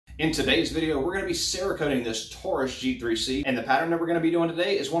In today's video, we're going to be Cerakoting this Taurus G3C, and the pattern that we're going to be doing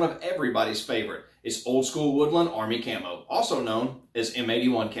today is one of everybody's favorite. It's old school woodland army camo, also known as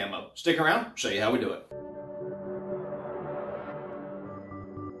M81 camo. Stick around, I'll show you how we do it.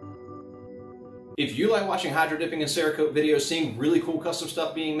 If you like watching hydro dipping and Cerakote videos, seeing really cool custom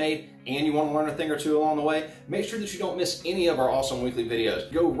stuff being made, and you want to learn a thing or two along the way, make sure that you don't miss any of our awesome weekly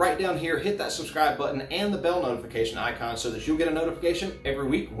videos. Go right down here, hit that subscribe button and the bell notification icon so that you'll get a notification every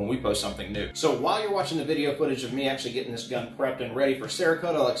week when we post something new. So while you're watching the video footage of me actually getting this gun prepped and ready for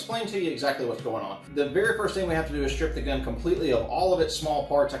Cerakote, I'll explain to you exactly what's going on. The very first thing we have to do is strip the gun completely of all of its small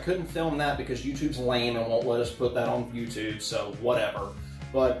parts. I couldn't film that because YouTube's lame and won't let us put that on YouTube, so whatever.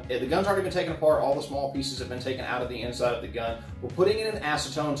 But the gun's already been taken apart, all the small pieces have been taken out of the inside of the gun. We're putting it in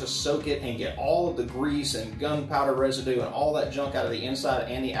acetone to soak it and get all of the grease and gunpowder residue and all that junk out of the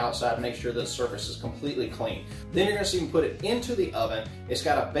inside and the outside, make sure that the surface is completely clean. Then you're gonna see me put it into the oven. It's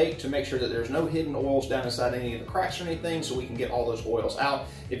got to bake to make sure that there's no hidden oils down inside any of the cracks or anything, so we can get all those oils out.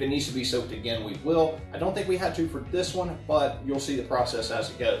 If it needs to be soaked again, we will. I don't think we had to for this one, but you'll see the process as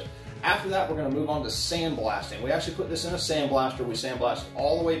it goes. After that, we're going to move on to sandblasting. We actually put this in a sandblaster. We sandblast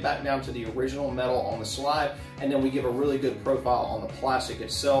all the way back down to the original metal on the slide, and then we give a really good profile on the plastic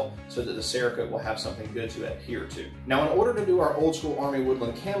itself so that the Cerakote will have something good to adhere to. Now, in order to do our old school Army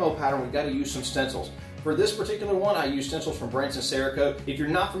Woodland Camo pattern, we've got to use some stencils. For this particular one, I use stencils from Branson Cerakote. If you're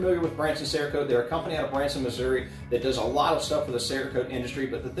not familiar with Branson Cerakote, they're a company out of Branson, Missouri that does a lot of stuff for the Cerakote industry,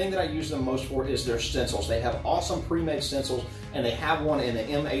 but the thing that I use them most for is their stencils. They have awesome pre-made stencils, and they have one in the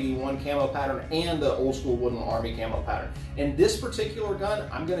M81 camo pattern and the old school Woodland Army camo pattern. In this particular gun,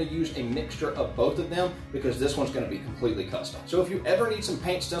 I'm going to use a mixture of both of them because this one's going to be completely custom. So if you ever need some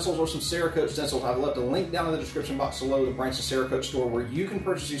paint stencils or some Cerakote stencils, I've left a link down in the description box below, the Branson Cerakote store, where you can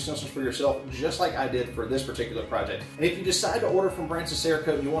purchase these stencils for yourself just like I did for this particular project. And if you decide to order from Branson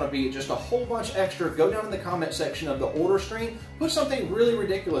Cerakote and you want to be just a whole bunch extra, go down in the comment section of the order screen, put something really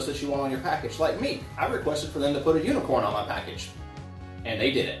ridiculous that you want on your package. Like me, I requested for them to put a unicorn on my package, and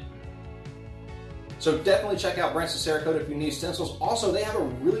they did it. So definitely check out Branson Cerakote if you need stencils. Also, they have a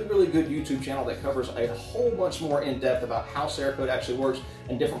really good YouTube channel that covers a whole bunch more in depth about how Cerakote actually works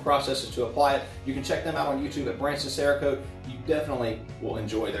and different processes to apply it. You can check them out on YouTube at Branson Cerakote. You definitely will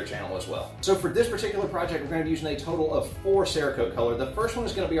enjoy their channel as well. So for this particular project, we're going to be using a total of 4 Cerakote colors. The first one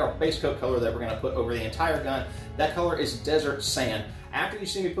is going to be our base coat color that we're going to put over the entire gun. That color is Desert Sand. After you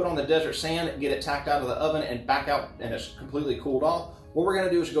see me put on the Desert Sand, get it tacked out of the oven and back out and it's completely cooled off, what we're going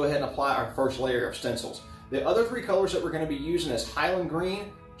to do is go ahead and apply our first layer of stencils. The other 3 colors that we're going to be using is Highland Green,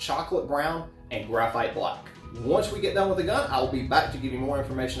 Chocolate Brown, and Graphite Black. Once we get done with the gun, I'll be back to give you more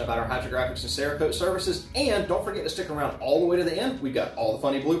information about our Hydrographics and Cerakote services. And don't forget to stick around all the way to the end. We've got all the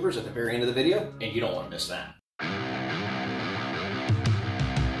funny bloopers at the very end of the video, and you don't want to miss that.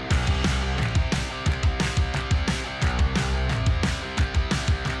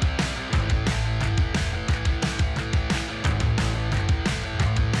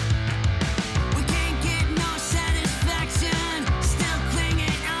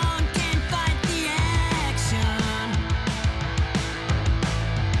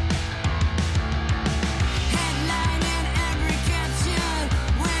 Headline in every caption,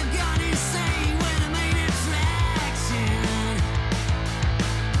 we've gone insane with a maintenance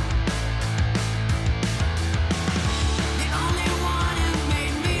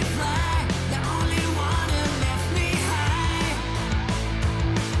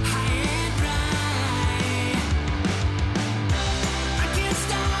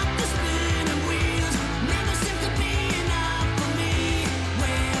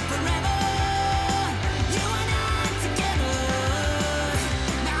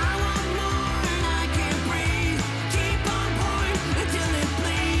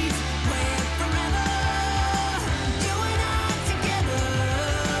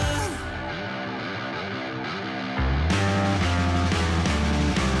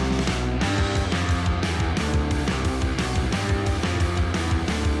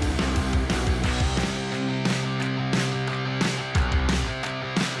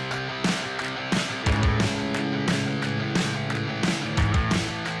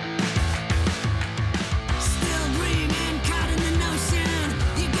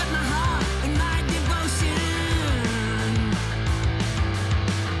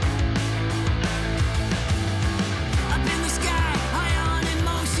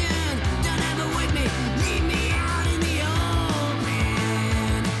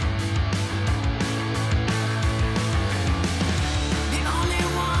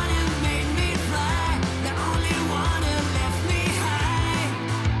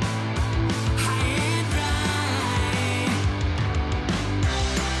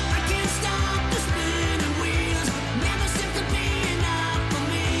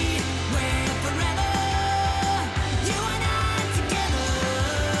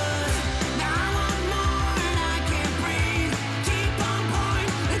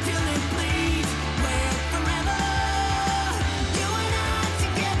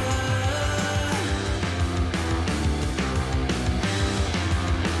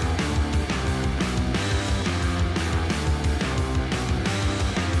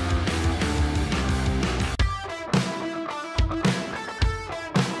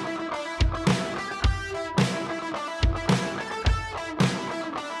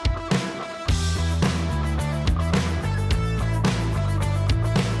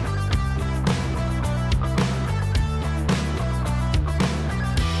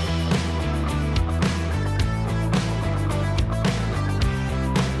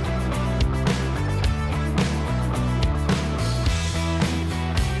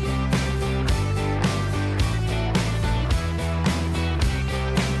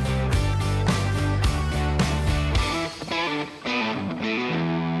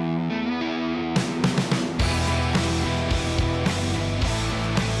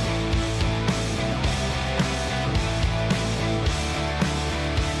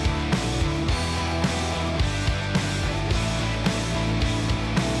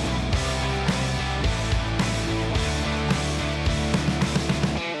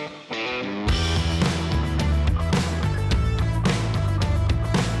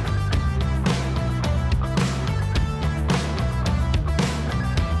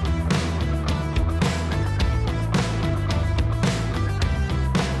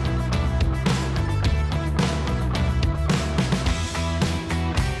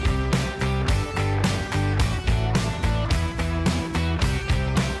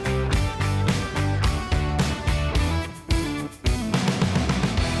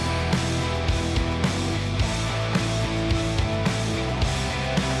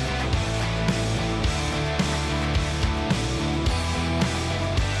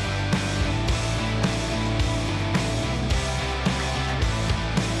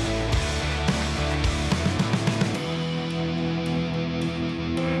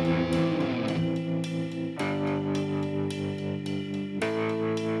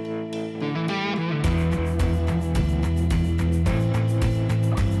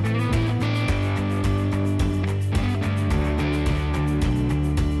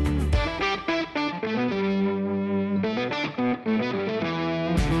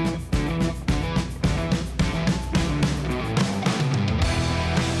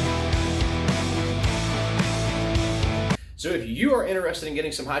So if you are interested in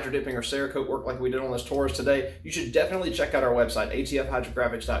getting some hydro dipping or Cerakote work like we did on this Taurus today, you should definitely check out our website,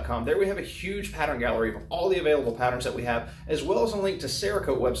 atfhydrographics.com. There we have a huge pattern gallery of all the available patterns that we have, as well as a link to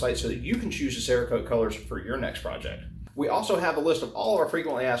Cerakote website so that you can choose the Cerakote colors for your next project. We also have a list of all of our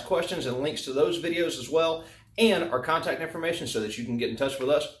frequently asked questions and links to those videos as well, and our contact information so that you can get in touch with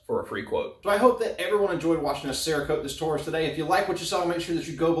us for a free quote. So I hope that everyone enjoyed watching us Cerakote this Taurus today. If you like what you saw, make sure that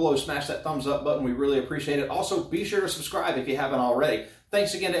you go below, smash that thumbs up button. We really appreciate it. Also, be sure to subscribe if you haven't already.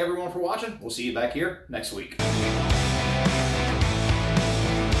 Thanks again to everyone for watching. We'll see you back here next week.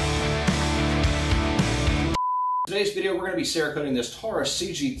 Today's video, we're going to be Cerakoting this Taurus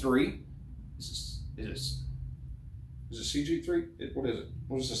CG3. Is it CG3? What is it?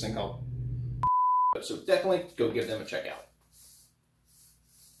 What is this thing called? So definitely go give them a check out.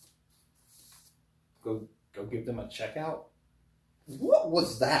 Go give them a check out? What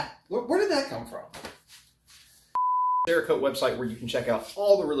was that? Where did that come from? Cerakote website where you can check out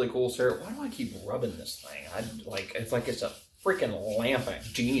all the really cool Cerakote. Why do I keep rubbing this thing? It's like it's a freaking lamp and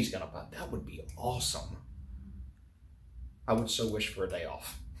Genie's gonna buy. That would be awesome. I would so wish for a day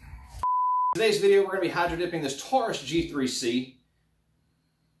off. Today's video, we're gonna be hydro dipping this Taurus G3C.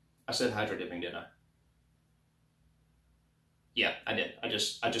 I said hydro dipping, didn't I? Yeah, I did. I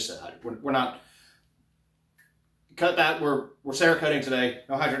just said hydro. We're not. Cut that. We're Cerakoting today.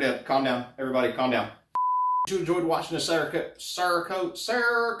 No hydro dip. Calm down, everybody. Calm down. If you enjoyed watching the Cerakote.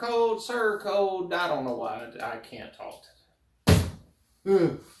 I don't know why I can't talk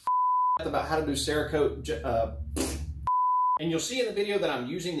today. About how to do Cerakote. And you'll see in the video that I'm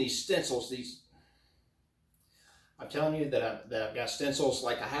using these stencils. I'm telling you that I've got stencils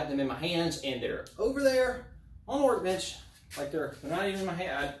like I have them in my hands, and they're over there on the workbench. Like they're not even in my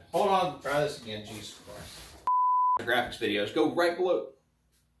hand. Hold on, try this again. Jesus Christ. Graphics videos, go right below.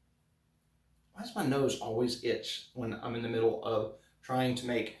 Why does my nose always itch when I'm in the middle of trying to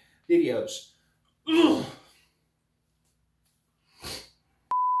make videos? Ugh.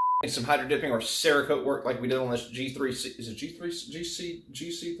 Some hydro dipping or Cerakote work like we did on this G3C. Is it G3?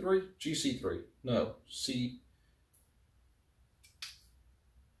 GC3? GC3. No.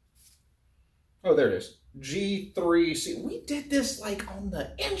 Oh, there it is. G3C. We did this like on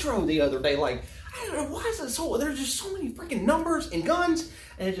the intro the other day. Like, I don't know, why is it so, there's just so many freaking numbers and guns,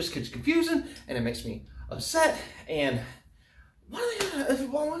 and it just gets confusing, and it makes me upset, and why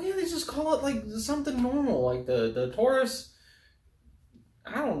don't they just call it like something normal, like the Taurus,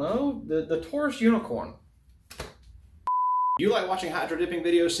 I don't know, the Taurus unicorn. You like watching hydro dipping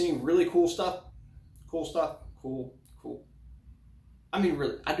videos, seeing really cool stuff? Cool. I mean,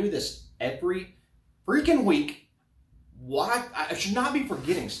 really, I do this every freaking week. Why? I should not be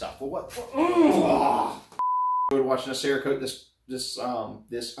forgetting stuff. But what? We're watching a Cerakote. Oh,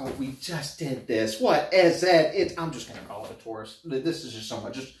 we just did this. What is that? I'm just gonna call it a Taurus. This is just so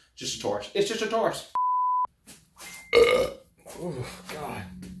much. Just a Taurus. It's just a Taurus. Oh God!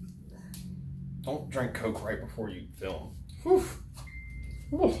 Don't drink Coke right before you film. Whew.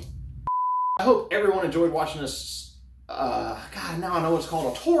 Whew. I hope everyone enjoyed watching this. God, now I know it's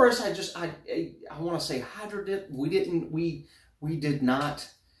called a Taurus. I want to say hydro dip. We didn't hydro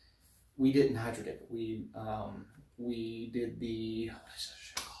dip. We did the, what is this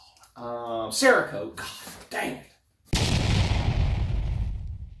shit called? Cerakote. God dang it.